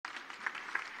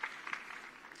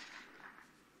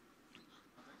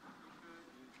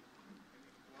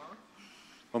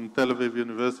from Tel Aviv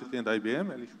University and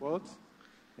IBM, Schwartz,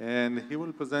 and he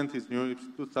will present his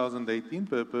NeurIPS 2018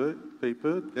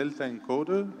 paper,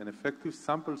 Delta-Encoder, an effective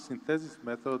sample synthesis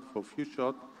method for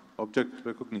few-shot object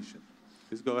recognition.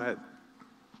 Please go ahead.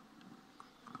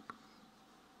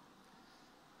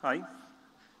 Hi.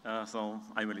 So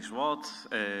I'm Schwartz.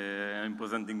 I'm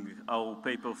presenting our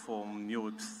paper from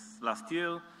NeurIPS last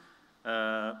year.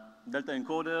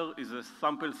 Delta-Encoder is a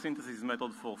sample synthesis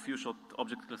method for few-shot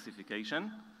object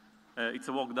classification. It's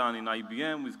a work done in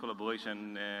IBM with in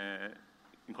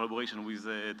collaboration with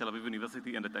Tel Aviv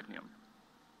University and the Technion.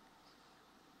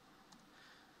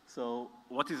 So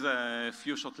what is a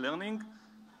few-shot learning?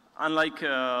 Unlike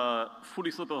fully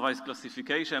supervised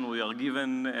classification, we are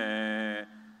given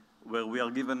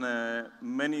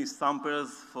many samples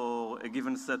for a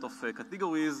given set of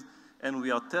categories, and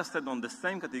we are tested on the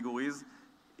same categories.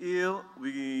 Here,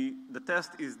 the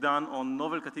test is done on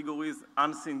novel categories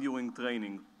unseen during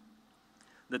training.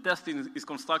 The test is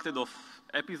constructed of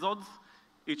episodes.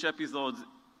 Each episode,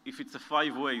 if it's a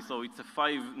 5-way, so it's a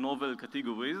 5 novel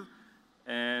categories,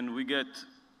 and we get,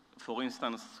 for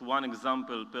instance, 1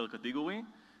 example per category,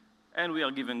 and we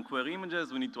are given query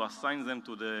images. We need to assign them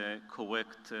to the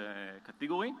correct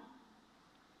category.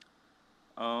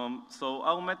 So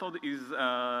our method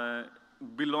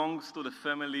belongs to the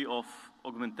family of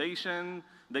augmentation,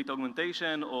 data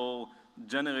augmentation, or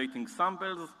generating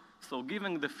samples. So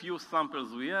given the few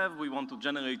samples we have, we want to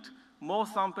generate more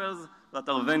samples that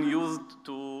are then used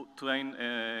to train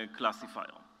a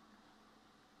classifier.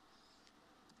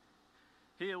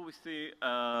 Here we see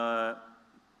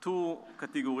 2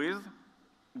 categories,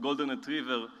 golden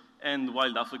retriever and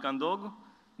wild African dog.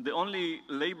 The only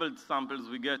labeled samples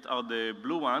we get are the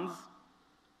blue ones,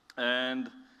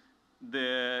 and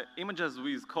the images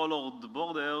with colored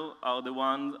border are the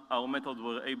ones our method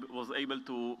was able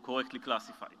to correctly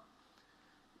classify.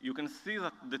 You can see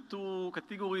that the 2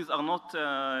 categories are not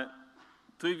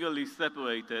trivially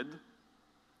separated,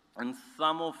 and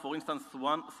for instance,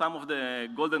 some of the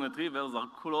golden retrievers are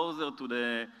closer to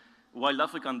the wild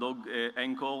African dog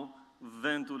anchor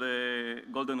than to the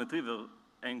golden retriever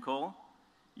anchor,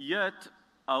 yet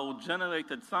our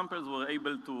generated samples were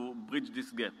able to bridge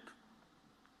this gap.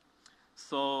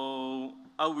 So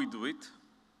how we do it?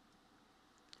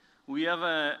 We have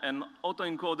an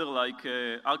autoencoder-like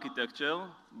architecture,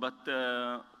 but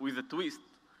with a twist.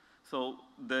 So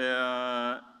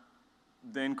the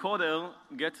encoder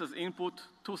gets as input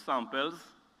 2 samples.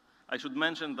 I should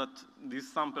mention that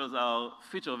these samples are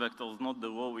feature vectors, not the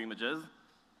raw images.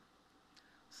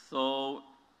 So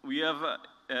we have,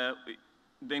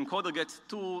 the encoder gets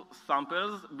 2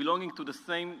 samples belonging to the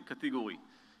same category.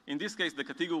 In this case, the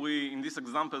category, in this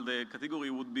example, the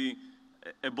category would be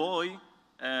a boy,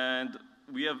 and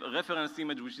we have a reference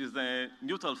image which is a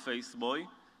neutral face boy,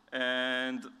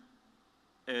 and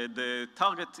the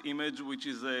target image which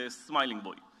is a smiling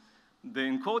boy. The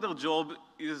encoder job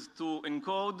is to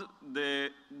encode the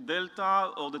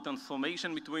delta or the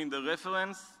transformation between the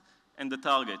reference and the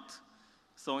target.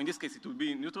 So in this case, it will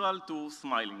be neutral to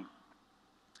smiling.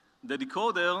 The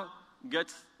decoder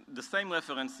gets the same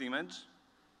reference image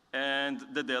and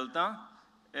the delta,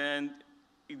 and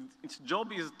its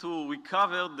job is to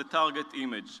recover the target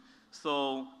image.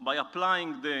 So by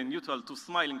applying the neutral to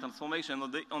smiling transformation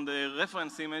on the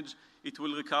reference image, it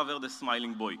will recover the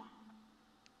smiling boy.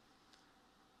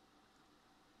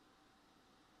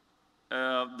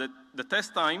 At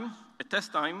test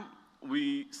time,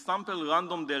 we sample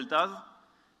random deltas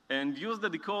and use the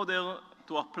decoder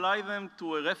to apply them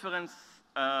to a reference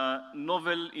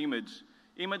novel image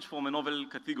from a novel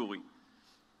category.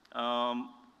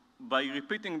 By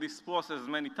repeating this process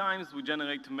many times, we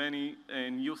generate many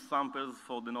new samples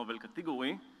for the novel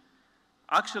category.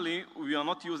 Actually, we are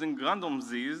not using random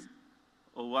Z's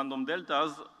or random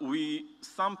deltas. We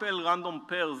sample random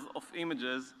pairs of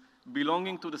images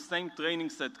belonging to the same training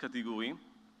set category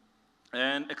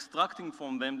and extracting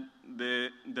from them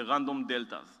the random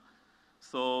deltas.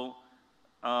 So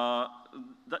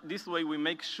this way we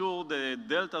make sure the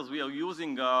deltas we are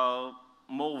using are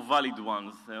more valid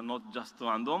ones, not just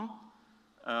random.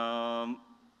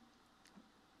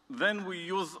 Then we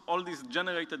use all these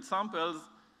generated samples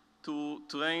to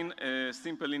train a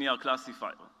simple linear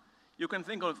classifier. You can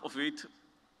think of it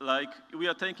like we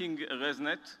are taking a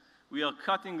ResNet, we are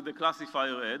cutting the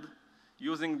classifier head,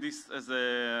 using this as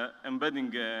an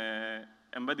embedding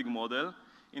model.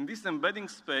 In this embedding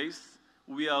space,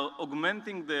 we are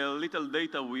augmenting the little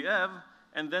data we have,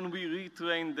 and then we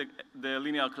retrain the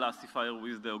linear classifier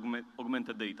with the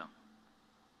augmented data.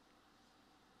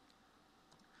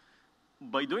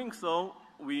 By doing so,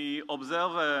 we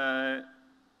observe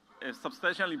a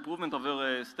substantial improvement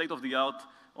over state-of-the-art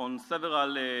on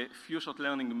several few-shot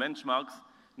learning benchmarks,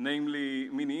 namely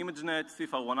Mini-ImageNet,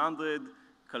 CIFAR100,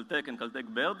 Caltech, and Caltech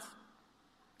BIRDS,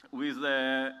 with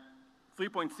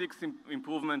 3.6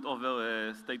 improvement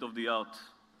over state-of-the-art.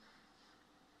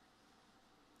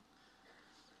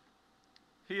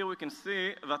 Here we can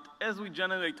see that as we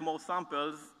generate more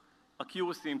samples,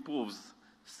 accuracy improves,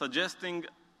 suggesting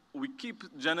we keep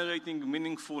generating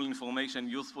meaningful information,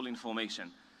 useful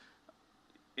information,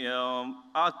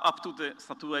 up to the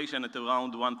saturation at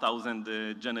around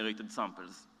 1,000 generated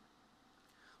samples.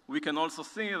 We can also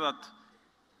see that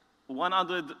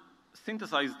 100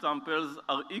 synthesized samples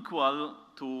are equal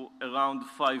to around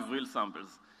 5 real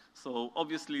samples. So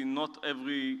obviously not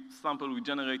every sample we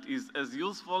generate is as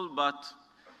useful, but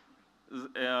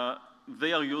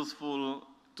they are useful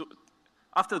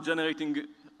after generating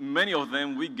many of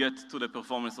them, we get to the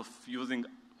performance of using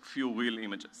few real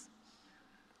images.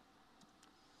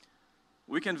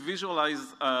 We can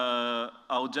visualize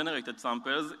our generated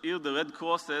samples. Here the red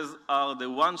crosses are the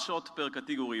one shot per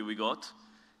category we got,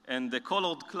 and the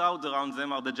colored clouds around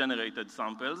them are the generated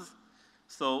samples.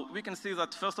 So we can see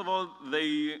that, first of all,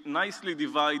 they nicely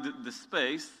divide the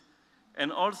space,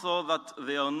 and also that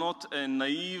they are not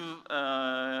naive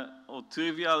or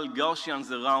trivial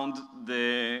Gaussians around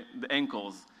the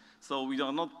anchors. So we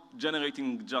are not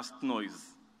generating just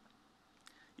noise.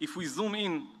 If we zoom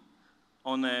in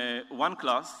on one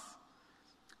class,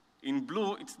 in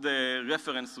blue it's the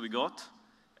reference we got,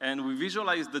 and we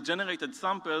visualize the generated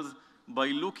samples by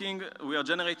looking, we are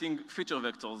generating feature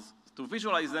vectors. To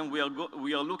visualize them,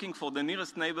 we are looking for the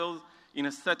nearest neighbors in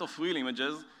a set of real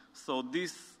images. So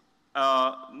these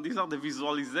are the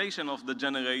visualization of the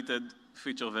generated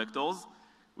feature vectors.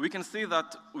 We can see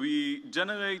that we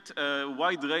generate a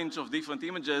wide range of different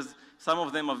images. Some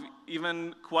of them are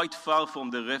even quite far from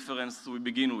the reference we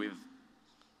begin with.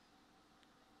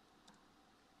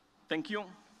 Thank you.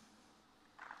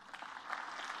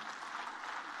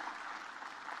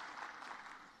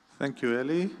 Thank you,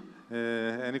 Eli.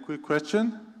 Any quick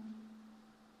question?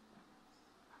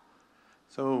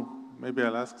 So maybe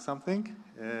I'll ask something.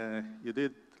 You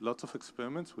did lots of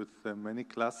experiments with many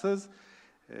classes.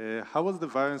 How was the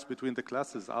variance between the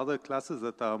classes? Are there classes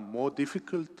that are more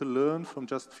difficult to learn from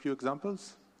just a few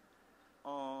examples?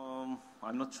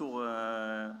 I'm not sure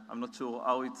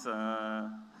how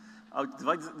it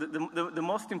divides. The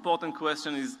most important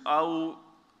question is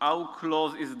how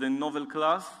close is the novel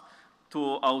class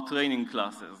to our training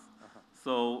classes.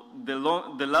 So the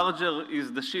larger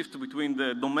is the shift between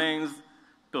the domains,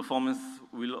 performance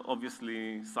will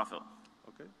obviously suffer.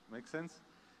 Okay, makes sense.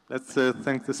 Let's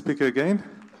thank the speaker again.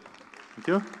 Thank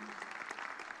you.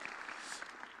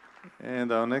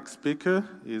 And our next speaker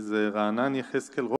is Ra'anan Yecheskel.